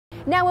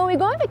Now, when we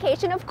go on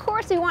vacation, of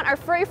course, we want our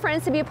furry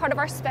friends to be a part of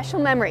our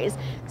special memories.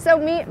 So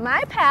meet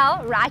my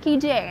pal, Rocky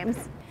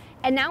James.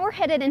 And now we're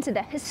headed into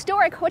the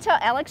historic Hotel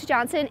Alex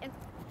Johnson.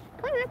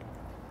 Come on, Rick.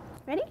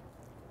 Ready?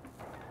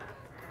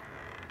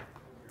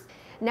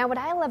 Now, what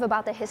I love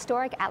about the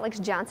historic Alex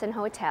Johnson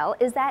Hotel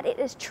is that it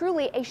is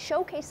truly a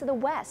showcase of the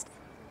West.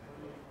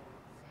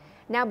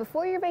 Now,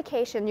 before your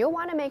vacation, you'll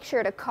want to make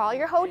sure to call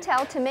your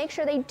hotel to make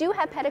sure they do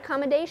have pet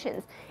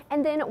accommodations.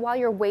 And then while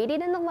you're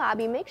waiting in the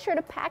lobby, make sure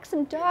to pack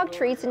some dog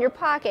treats in your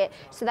pocket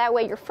so that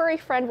way your furry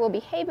friend will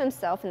behave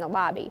himself in the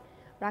lobby.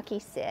 Rocky,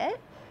 sit.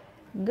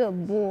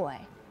 Good boy.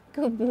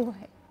 Good boy.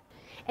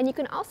 And you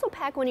can also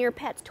pack one of your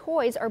pet's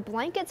toys or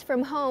blankets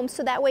from home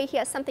so that way he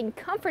has something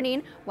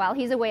comforting while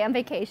he's away on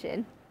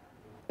vacation.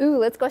 Ooh,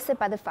 let's go sit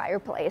by the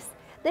fireplace.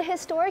 The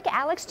historic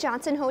Alex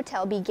Johnson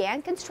Hotel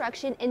began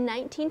construction in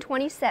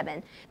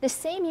 1927, the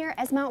same year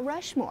as Mount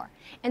Rushmore.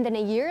 And then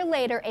a year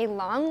later, a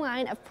long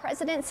line of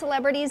presidents,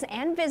 celebrities,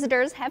 and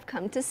visitors have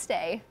come to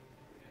stay.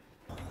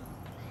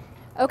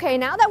 Okay,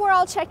 now that we're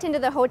all checked into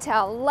the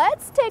hotel,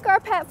 let's take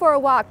our pet for a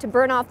walk to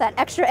burn off that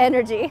extra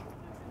energy.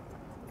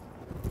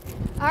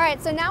 All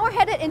right, so now we're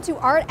headed into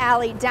Art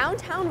Alley,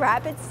 downtown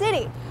Rapid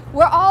City,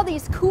 where all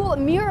these cool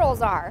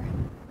murals are.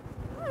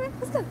 All right,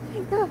 let's go.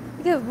 Go,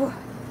 good boy.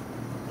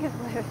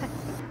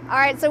 All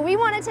right, so we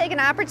want to take an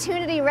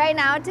opportunity right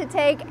now to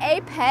take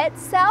a pet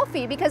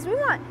selfie because we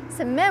want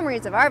some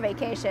memories of our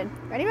vacation.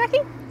 Ready, Rocky?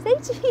 Say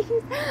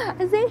cheese.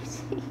 Say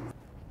cheese.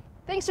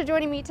 Thanks for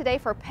joining me today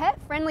for Pet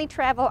Friendly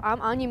Travel. I'm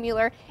Anya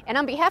Mueller, and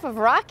on behalf of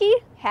Rocky,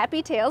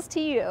 happy tails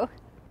to you.